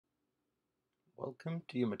Welcome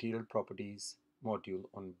to your Material Properties module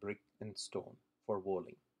on brick and stone for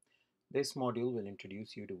walling. This module will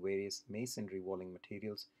introduce you to various masonry walling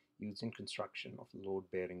materials used in construction of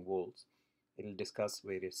load-bearing walls. It will discuss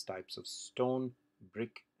various types of stone,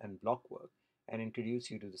 brick, and blockwork and introduce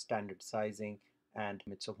you to the standard sizing and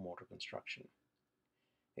limits of mortar construction.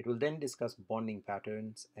 It will then discuss bonding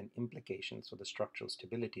patterns and implications for the structural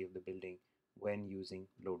stability of the building when using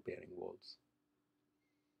load-bearing walls.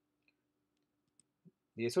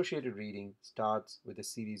 The associated reading starts with a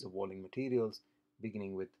series of walling materials,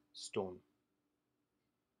 beginning with stone.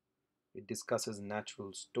 It discusses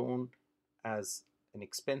natural stone as an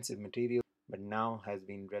expensive material, but now has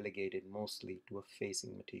been relegated mostly to a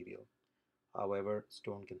facing material. However,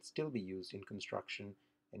 stone can still be used in construction,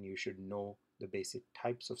 and you should know the basic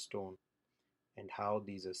types of stone and how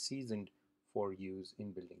these are seasoned for use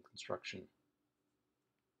in building construction.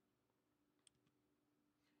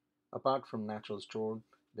 Apart from natural stone,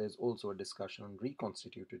 there is also a discussion on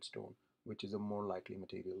reconstituted stone, which is a more likely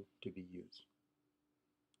material to be used.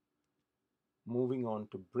 Moving on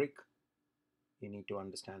to brick, you need to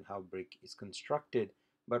understand how brick is constructed,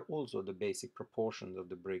 but also the basic proportions of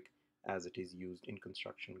the brick as it is used in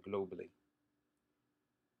construction globally.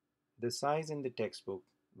 The size in the textbook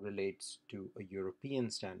relates to a European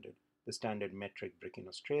standard. The standard metric brick in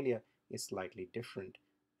Australia is slightly different,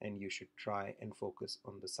 and you should try and focus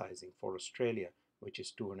on the sizing for Australia, which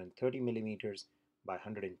is 230 millimeters by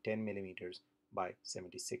 110 millimeters by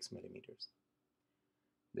 76 millimeters.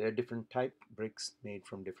 There are different type bricks made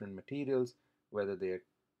from different materials, whether they are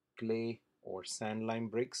clay or sand lime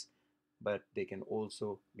bricks, but they can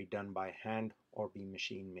also be done by hand or be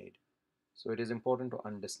machine made. So it is important to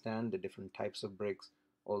understand the different types of bricks,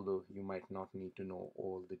 although you might not need to know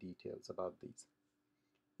all the details about these.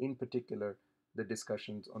 In particular, the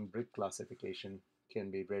discussions on brick classification can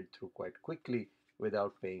be read through quite quickly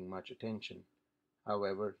without paying much attention.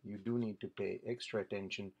 However, you do need to pay extra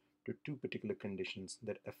attention to two particular conditions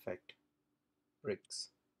that affect bricks.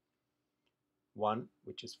 One,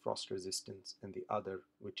 which is frost resistance, and the other,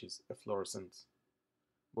 which is efflorescence.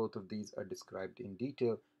 Both of these are described in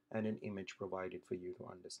detail and an image provided for you to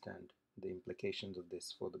understand the implications of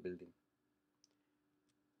this for the building.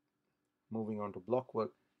 Moving on to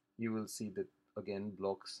blockwork, you will see that again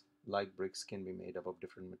blocks like bricks can be made up of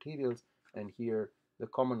different materials, and here the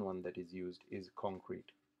common one that is used is concrete.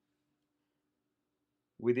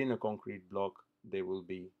 Within a concrete block there will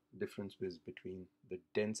be differences between the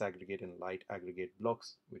dense aggregate and light aggregate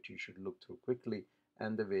blocks, which you should look through quickly,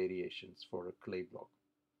 and the variations for a clay block.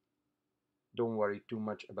 Don't worry too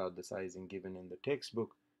much about the sizing given in the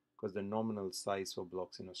textbook, because the nominal size for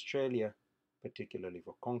blocks in Australia, particularly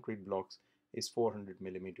for concrete blocks, is 400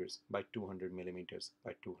 millimeters by 200 millimeters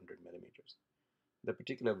by 200 millimeters. The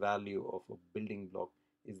particular value of a building block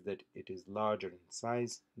is that it is larger in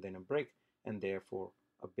size than a brick and therefore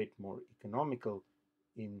a bit more economical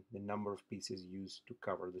in the number of pieces used to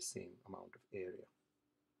cover the same amount of area.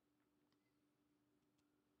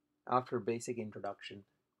 After a basic introduction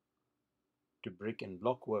to brick and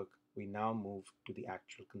block work, we now move to the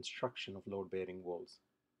actual construction of load-bearing walls.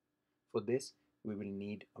 For this, we will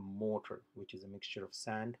need a mortar, which is a mixture of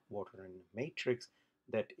sand, water, and matrix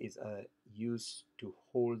that is used to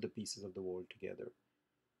hold the pieces of the wall together.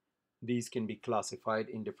 These can be classified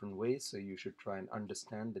in different ways, so you should try and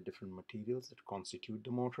understand the different materials that constitute the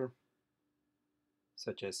mortar,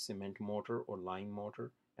 such as cement mortar or lime mortar,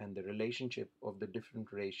 and the relationship of the different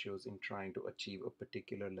ratios in trying to achieve a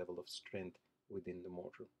particular level of strength within the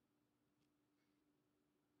mortar.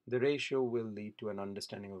 The ratio will lead to an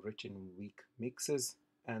understanding of rich and weak mixes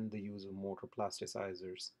and the use of mortar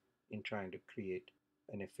plasticizers in trying to create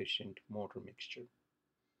an efficient mortar mixture.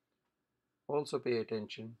 Also pay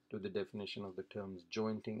attention to the definition of the terms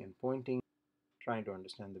jointing and pointing, trying to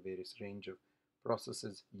understand the various range of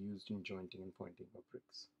processes used in jointing and pointing of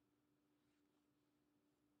bricks.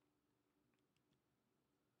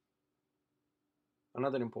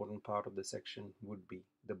 Another important part of the section would be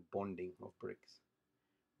the bonding of bricks.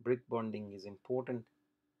 Brick bonding is important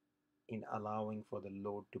in allowing for the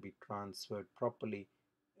load to be transferred properly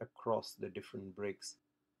across the different bricks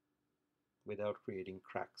without creating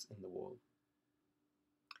cracks in the wall.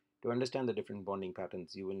 To understand the different bonding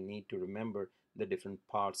patterns, you will need to remember the different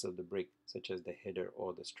parts of the brick, such as the header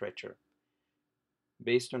or the stretcher.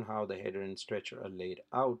 Based on how the header and stretcher are laid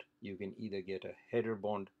out, you can either get a header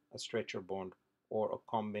bond, a stretcher bond, or a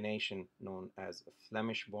combination known as a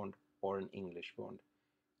Flemish bond or an English bond.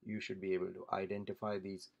 You should be able to identify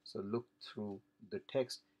these, so look through the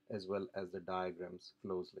text as well as the diagrams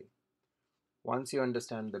closely. Once you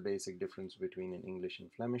understand the basic difference between an English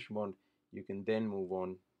and Flemish bond, You can then move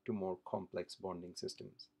on to more complex bonding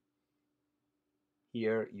systems.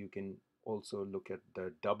 Here you can also look at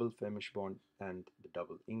the double Flemish bond and the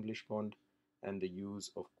double English bond, and the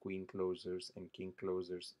use of queen closures and king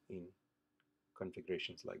closures in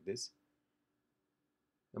configurations like this.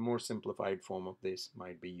 The more simplified form of this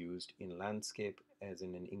might be used in landscape, as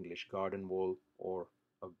in an English garden wall or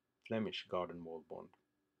a Flemish garden wall bond.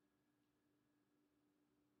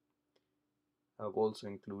 I've also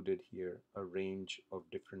included here a range of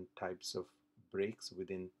different types of breaks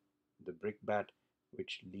within the brickbat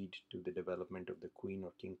which lead to the development of the queen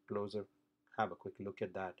or king closer. Have a quick look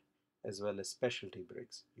at that, as well as specialty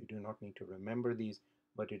bricks. You do not need to remember these,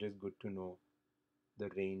 but it is good to know the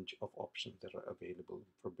range of options that are available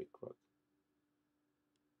for brickwork.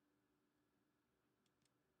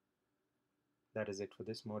 That is it for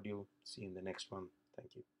this module. See you in the next one.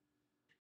 Thank you.